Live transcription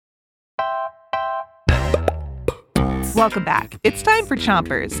Welcome back. It's time for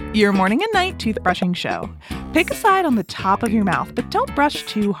Chompers, your morning and night toothbrushing show. Pick a side on the top of your mouth, but don't brush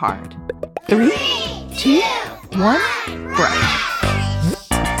too hard. 3, 2, 1, brush.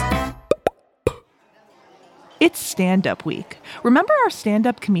 It's Stand-Up week. Remember our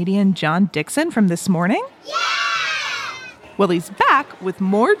stand-up comedian John Dixon from this morning? Yeah! Well, he's back with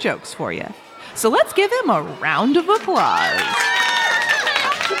more jokes for you. So let's give him a round of applause.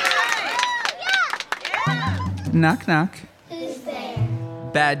 Knock, knock. Who's there?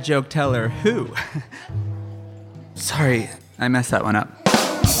 Bad joke teller, who? Sorry, I messed that one up.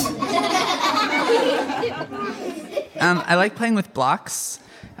 I like playing with blocks.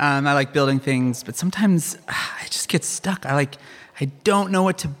 I like building things, but sometimes I just get stuck. I don't know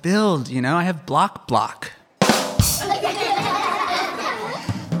what to build, you know? I have block.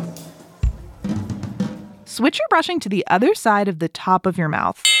 Switch your brushing to the other side of the top of your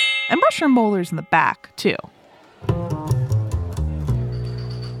mouth. And brush your molars in the back, too.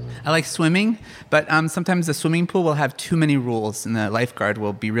 I like swimming, but sometimes the swimming pool will have too many rules, and the lifeguard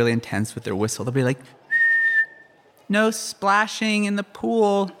will be really intense with their whistle. They'll be like, no splashing in the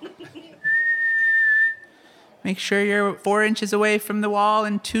pool. Make sure you're 4 inches away from the wall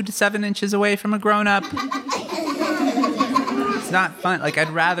and 2 to 7 inches away from a grown-up. It's not fun. I'd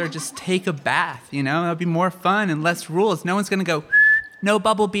rather just take a bath, you know? That'd be more fun and less rules. No one's gonna go, no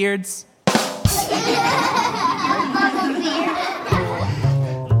bubble beards.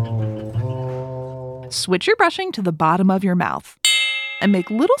 Switch your brushing to the bottom of your mouth and make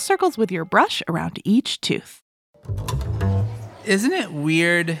little circles with your brush around each tooth. Isn't it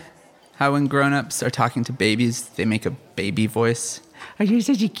weird how when grown-ups are talking to babies, they make a baby voice? Oh, you're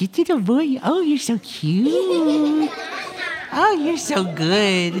such a cute little boy. Oh, you're so cute. Oh, you're so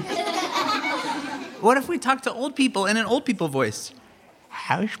good. What if we talk to old people in an old people voice?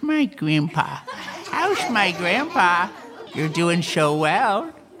 How's my grandpa? How's my grandpa? You're doing so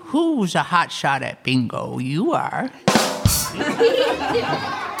well. Who's a hot shot at bingo? You are.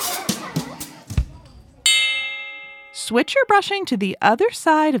 Switch your brushing to the other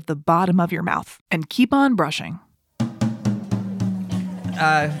side of the bottom of your mouth and keep on brushing.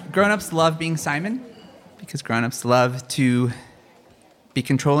 Grown-ups love being Simon because grown-ups love to be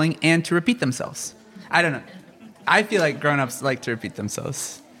controlling and to repeat themselves. I don't know. I feel like grown-ups like to repeat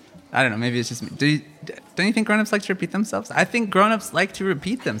themselves. I don't know, maybe it's just me. Don't you think grown-ups like to repeat themselves? I think grown-ups like to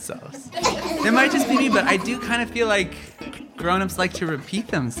repeat themselves. It might just be me, but I do kind of feel like grown-ups like to repeat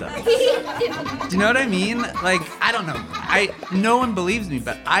themselves. Do you know what I mean? I don't know. No one believes me,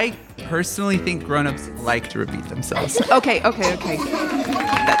 but I personally think grown-ups like to repeat themselves. Okay.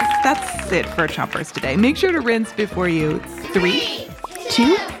 That's it for Chompers today. Make sure to rinse before you 3,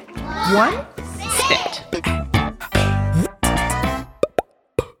 2, 1, spit.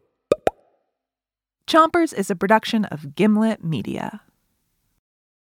 Chompers is a production of Gimlet Media.